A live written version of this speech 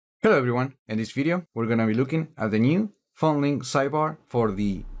Hello everyone, in this video we're going to be looking at the new phone link sidebar for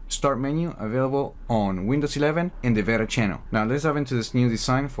the start menu available on Windows 11 in the beta channel. Now let's dive into this new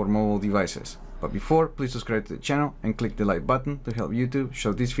design for mobile devices. But before, please subscribe to the channel and click the like button to help YouTube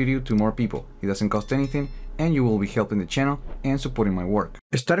show this video to more people. It doesn't cost anything and you will be helping the channel and supporting my work.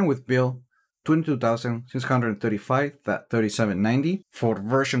 Starting with build 22,635.3790 for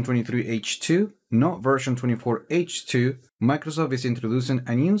version 23H2, not version 24H2, Microsoft is introducing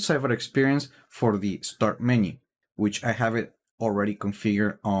a new sidebar experience for the start menu, which I have it already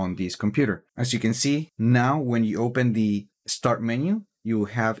configured on this computer. As you can see, now when you open the start menu, you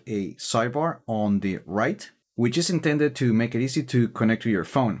have a sidebar on the right, which is intended to make it easy to connect to your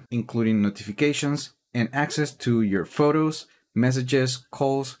phone, including notifications and access to your photos, messages,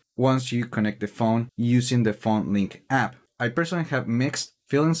 calls, once you connect the phone using the phone link app. I personally have mixed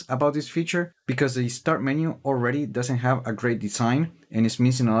feelings about this feature because the start menu already doesn't have a great design and is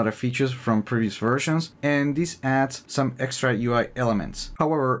missing a lot of features from previous versions, and this adds some extra UI elements.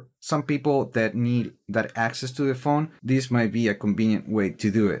 However, some people that need that access to the phone, this might be a convenient way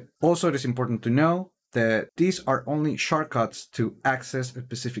to do it. Also, it is important to know that these are only shortcuts to access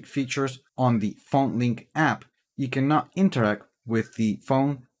specific features on the phone link app. You cannot interact with the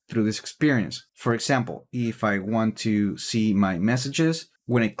phone through this experience. For example, if I want to see my messages,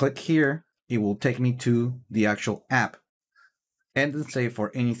 when I click here, it will take me to the actual app and then say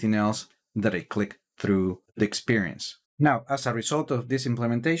for anything else that I click through the experience. Now, as a result of this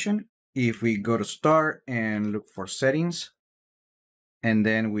implementation, if we go to Start and look for Settings, and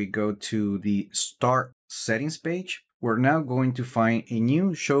then we go to the Start Settings page, we're now going to find a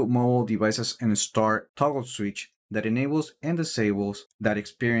new Show Mobile Devices and Start toggle switch that enables and disables that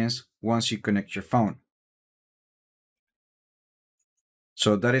experience once you connect your phone.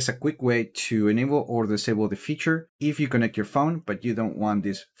 So that is a quick way to enable or disable the feature if you connect your phone, but you don't want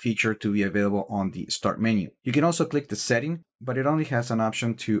this feature to be available on the start menu. You can also click the setting, but it only has an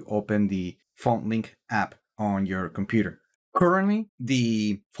option to open the phone link app on your computer. Currently,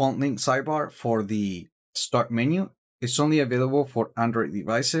 the phone link sidebar for the start menu is only available for Android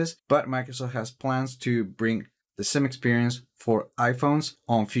devices, but Microsoft has plans to bring the same experience for iPhones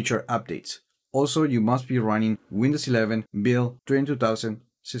on future updates. Also, you must be running Windows 11 build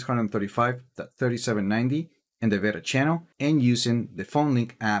 22,635.3790 in the beta channel and using the phone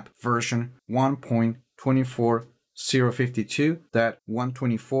link app version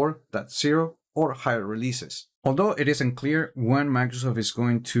 1.24052.124.0 or higher releases. Although it isn't clear when Microsoft is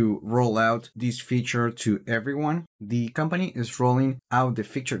going to roll out this feature to everyone, the company is rolling out the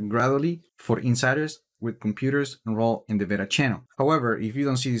feature gradually for insiders with computers enrolled in the beta channel. However, if you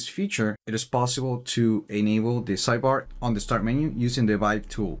don't see this feature, it is possible to enable the sidebar on the start menu using the Vibe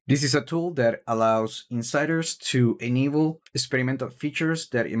tool. This is a tool that allows insiders to enable experimental features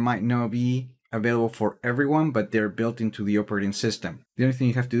that it might not be available for everyone, but they're built into the operating system. The only thing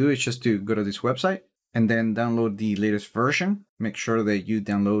you have to do is just to go to this website and then download the latest version. Make sure that you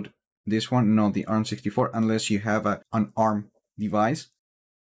download this one, not the ARM64, unless you have an ARM device.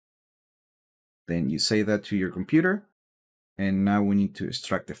 Then you save that to your computer. And now we need to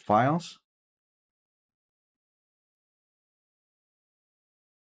extract the files.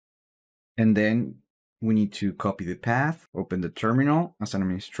 And then we need to copy the path, open the terminal as an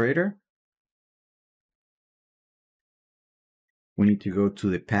administrator. We need to go to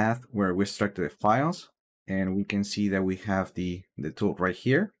the path where we extracted the files. And we can see that we have the tool right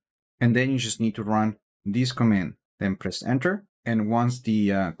here. And then you just need to run this command, then press enter. And once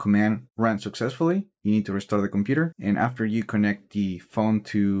the command runs successfully, you need to restart the computer. And after you connect the phone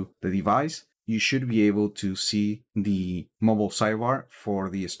to the device, you should be able to see the mobile sidebar for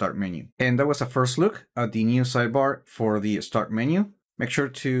the start menu. And that was a first look at the new sidebar for the start menu. Make sure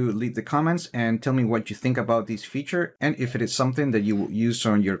to leave the comments and tell me what you think about this feature and if it is something that you will use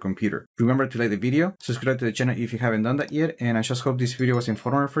on your computer. Remember to like the video, subscribe to the channel if you haven't done that yet, and I just hope this video was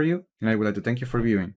informative for you, and I would like to thank you for viewing.